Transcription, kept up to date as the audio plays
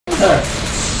Hunter.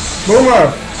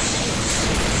 Boomer.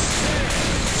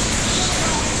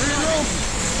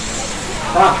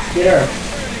 Fuck, get her.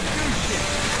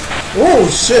 Oh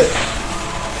shit.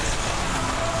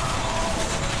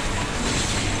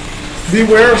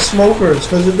 Beware of smokers,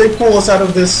 because if they pull us out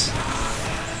of this...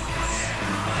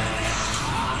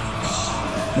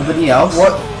 Nobody else?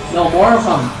 What? No, more will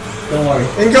come. Don't worry.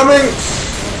 Incoming!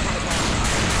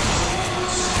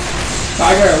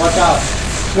 Tiger, watch out.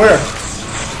 Where?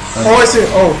 Oh, I see.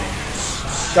 Oh.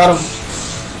 Got him.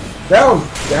 Down.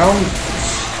 Down.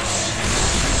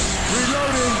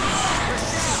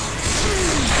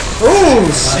 Ooh,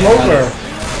 smoker.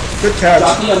 Good catch.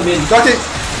 Jockey on mid. Jockey.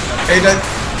 Ate it.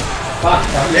 Fuck,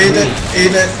 jockey on Ate it. mid.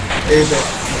 Ate it. Ate it.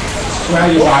 Where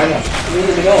are you? You're in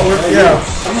the middle. Yeah.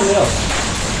 Come in the middle.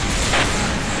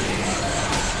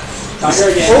 Tiger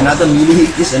again. Oh. Another melee.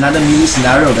 This is another melee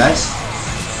scenario, guys.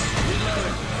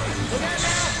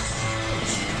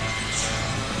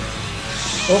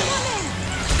 Oh.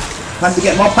 Time to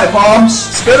get more pipe bombs.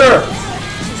 Spitter.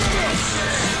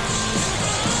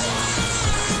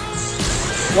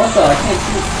 What the? I can't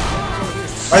see.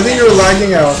 I think you're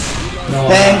lagging out. No,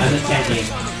 Tank. I'm just tanking.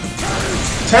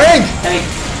 Tank. Tank.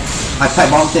 I pipe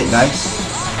bombed it, guys.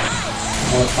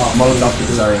 Molotov. Molotov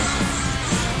it, sorry.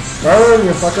 Burn,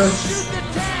 you fucker. Is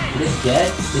it dead?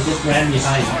 It just ran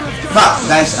behind. Fuck,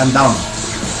 guys, I'm down.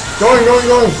 Going, going,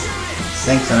 going.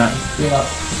 Thanks, Anat. Heal up.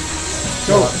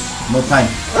 Go. No time.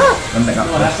 Ah. Run back up.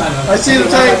 No, that's fine. I see the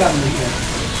tank.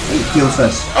 8 kills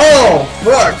first. Oh,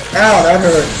 fuck. Ow, that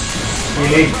hurt.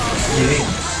 Healing. Healing.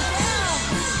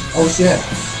 Oh shit.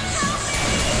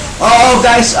 Oh,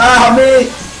 guys, help me!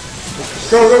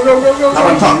 Go, go, go, go, go, I'm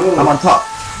on go. top. I'm on top.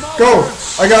 Go.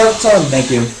 I got a ton. Thank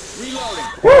you.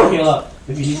 Woo! Heal up.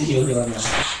 If you need to heal, heal up now.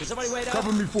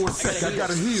 Cover me for a sec, I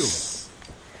gotta heal.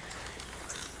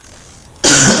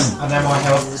 And then more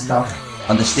health stuff.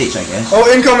 On the stage, I guess. Oh,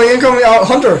 incoming, incoming.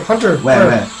 Hunter, Hunter.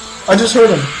 Where? I just heard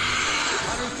him.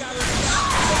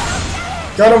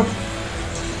 Got him.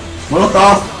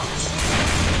 Molotov!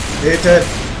 Hit it.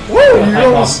 Woo!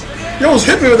 You almost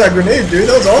hit me with that grenade, dude.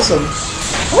 That was awesome.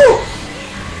 Woo!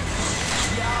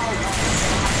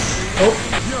 Oh.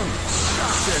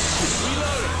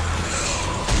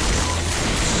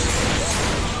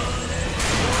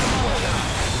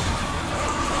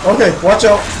 Okay, watch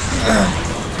out.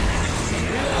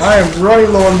 I am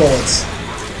running low on bullets.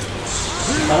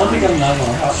 I don't think I'm not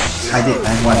more help. I did,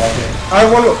 I won. I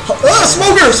want to. Ah,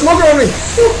 smoker! Smoker on me!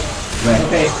 Woo. Where?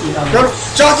 Okay, he's on Got him.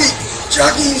 Jockey!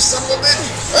 Jockey, you son of a bitch!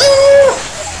 Ah.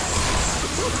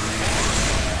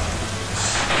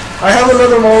 I have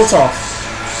another Molotov.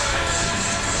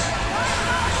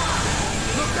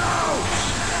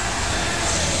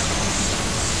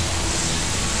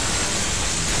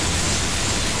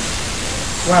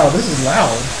 Wow, this is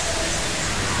loud.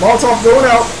 Molotov going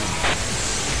out.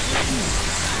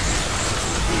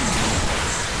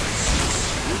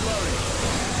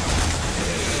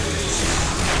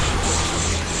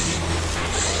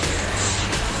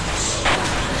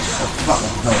 Fuck,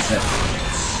 no shit.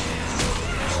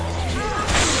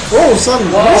 Oh, son!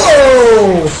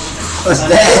 Whoa! What's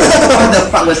that? What the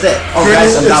fuck was that? Oh,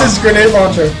 guys, I'm It's down. his grenade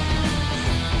launcher.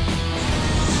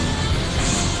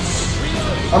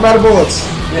 I'm out of bullets.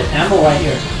 There's ammo right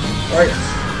here. Right.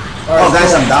 Oh,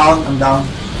 guys, I'm down. I'm down.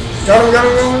 Got him, got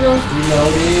him, got him, got him.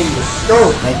 Reloading.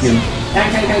 Go. Thank you.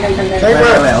 Tank, tank, tank, tank, tank, tank. Tank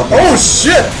Where, where? okay. Oh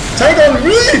shit! Tank on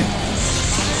me!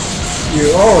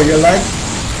 You like?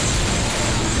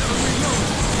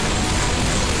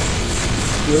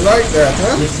 You like that,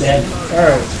 huh? He's dead.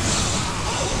 Alright.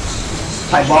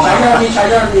 Pipe bomb. Tiger on me,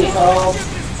 tiger on me. Help.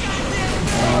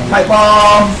 Pipe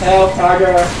bomb. Help,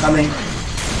 tiger. Coming.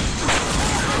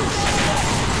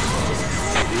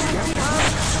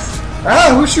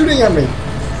 Ah, who's shooting at me?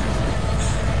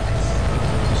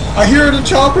 I hear the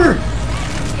chopper!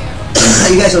 Are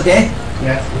you guys okay?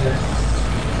 Yeah.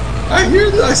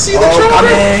 I see the Oh, chopper!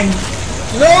 coming.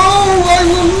 No, I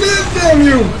will live, damn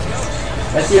you!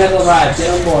 Let's see how they'll ride. Get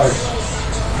on board.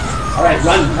 Alright,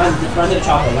 run to the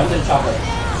chopper, run to the chopper.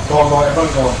 Go,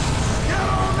 everyone go.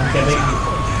 I'm getting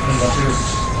go too.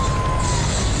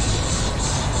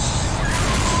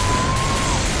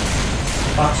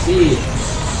 Fuck speed.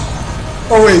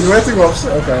 Oh wait, do I have to go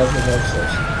upstairs? Okay, I have to go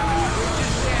upstairs.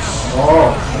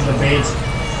 Oh, I'm the bait.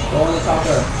 Go on the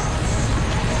chopper.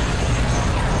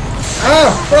 Ah,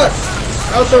 fuck!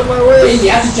 Out of my way! Wait, you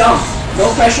have to jump.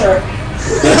 No pressure.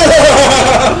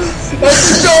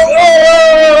 Let's go!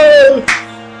 Oh!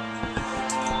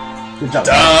 Good job.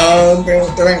 Dun,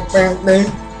 dun, dun, dun, dun.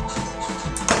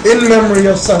 In memory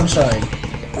of sunshine.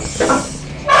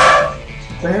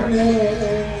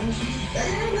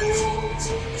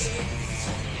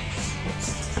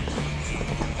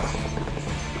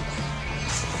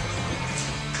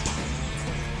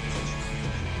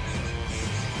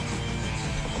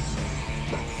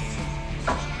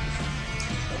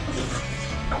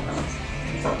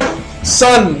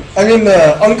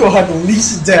 Uncle had the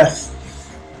least death.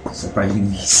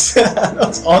 Surprisingly.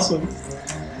 That's awesome.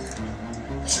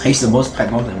 I used the most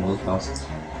pipe bombs and most house.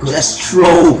 Just throw!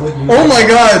 Oh my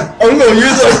god! Uncle,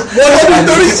 you're the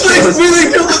 136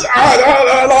 million kills!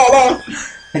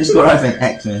 I just go around and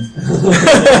act, man.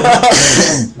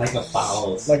 Like a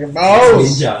mouse. Like a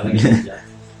mouse! Ninja, like a ninja.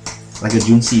 Like a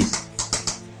Junsis.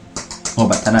 Oh,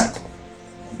 but Tanak.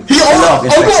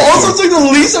 Uncle also took the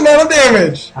least amount of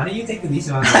damage! How do you take the least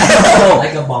amount of damage?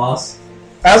 Like a boss.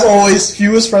 As always,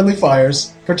 fewest friendly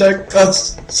fires. Protect,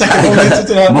 that's second only to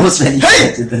that. Most friendly.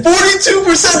 Hey!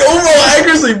 42% overall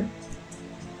accuracy!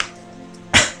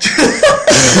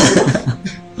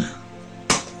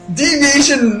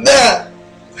 Deviation that!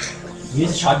 You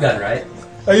use a shotgun, right?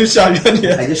 I use shotgun,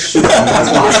 yeah. I just shoot.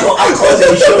 I'm close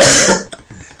and shoot.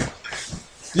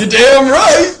 You're damn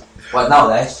right! What now,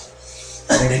 guys?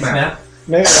 Next map.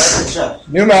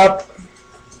 New map.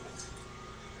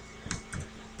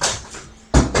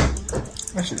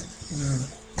 Actually,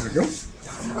 there we go.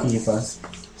 You first.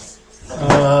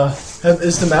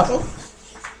 Is the map up?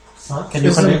 Huh? Can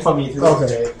you connect for me through?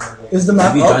 Okay. Is the map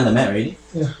Have you up? joined the map already?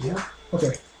 Yeah.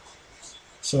 Okay.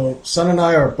 So, Sun and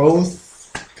I are both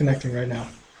connecting right now.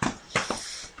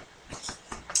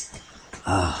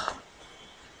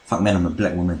 Fuck man, I'm a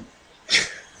black woman.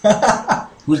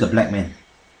 Who's the black man?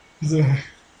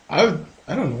 I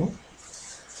don't know.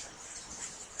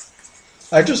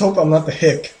 I just hope I'm not the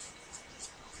Hick.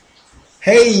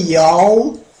 Hey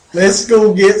y'all, let's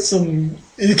go get some.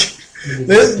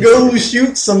 Let's go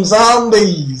shoot some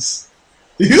zombies.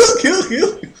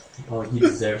 Oh, you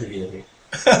deserve to be the Hick.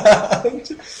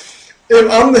 If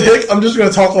I'm the Hick, I'm just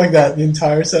gonna talk like that the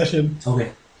entire session.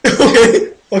 Okay.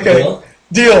 Okay.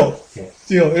 Deal. Okay.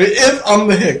 Deal. If I'm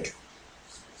the Hick.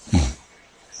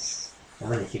 I'm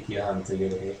gonna kick you out until you're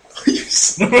the Hick. You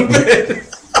son of a bitch.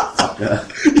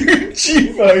 You're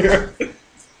cheap out here.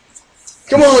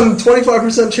 Come on,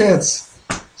 25% chance.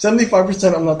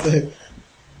 75% I'm not the Hick.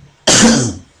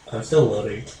 I'm still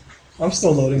loading. I'm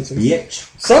still loading too. Bitch.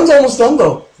 Sun's almost done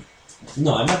though.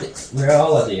 No, I'm at the. We're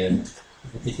all at the end.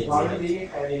 If you hit me.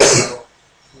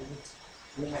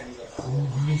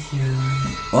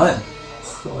 What?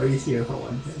 Or is here for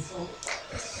one thing.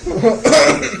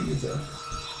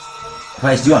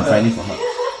 Price due on Friday for her.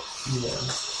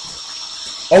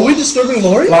 Are we disturbing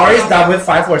Lori? Laurie's done with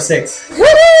 546. Woo!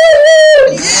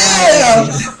 Yeah!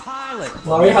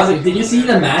 Laurie, how's it? Did you see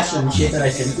the match and shit that I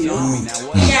sent you?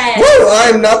 Yeah. Woo!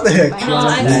 I'm not the Hick. No,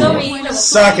 I'm so weak.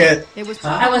 Suck it.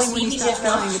 I was sleepy just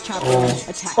now.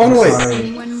 Oh no, wait.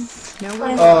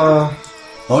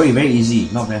 Lori, very easy,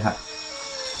 not very hard.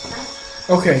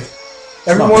 Okay.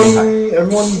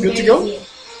 Everyone good to go?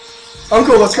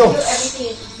 Uncle, let's go.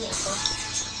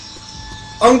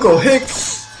 Uncle Hick.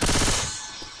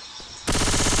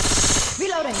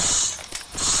 Reloading.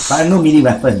 But I have no melee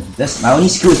weapon. That's my only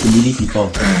skill is to melee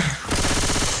people.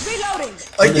 Reloading.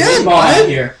 Again, Right man.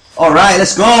 here. Alright,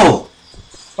 let's go!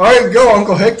 Alright, go,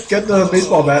 Uncle Hick. Get the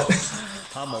baseball bat.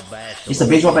 Is the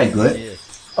baseball bat good?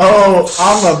 Oh,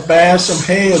 I'ma bash some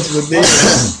heads with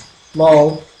this.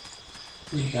 Lol.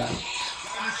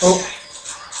 Oh,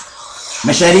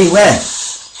 Machete, where?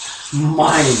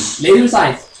 Mine. Laser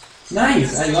sight.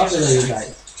 Nice. I love the laser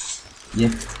sight. Yeah,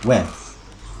 where?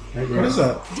 Right there. what is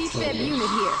that? Defib unit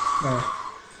here.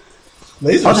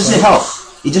 Laser How does sight. it help?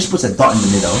 It just puts a dot in the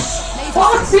middle.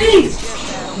 Foxy!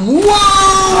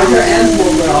 Whoa! Your hands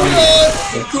will on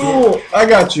me. Cool. I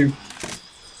got you.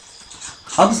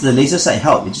 How does the laser sight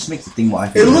help? It just makes the thing more It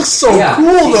accurate. looks so cool It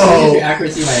increases though. your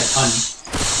accuracy by a ton.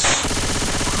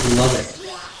 Love it.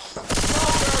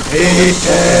 Hate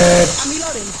it. I'm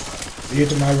reloading. Eat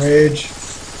to my rage.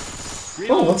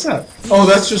 Oh, what's that? Oh,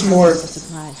 that's just more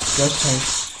Supplies. gas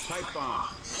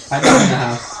I got in the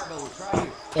house. tank.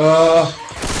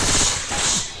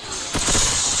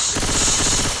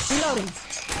 Reloading.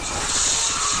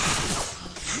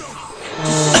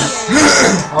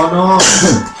 Oh no.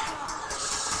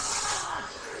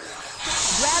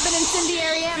 Grab an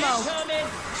incendiary ammo.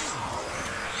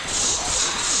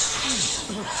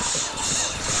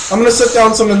 I'm gonna set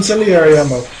down some incendiary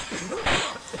ammo.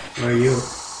 Where are you?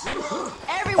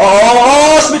 Everyone.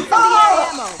 Oh, Smith! Incendiary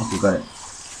ammo. Okay, got it.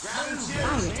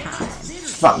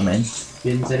 Fuck, man.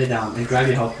 Didn't set it down and grab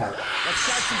your health pack.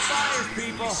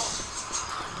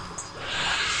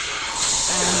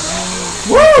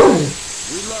 Woo!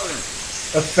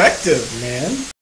 Effective, man.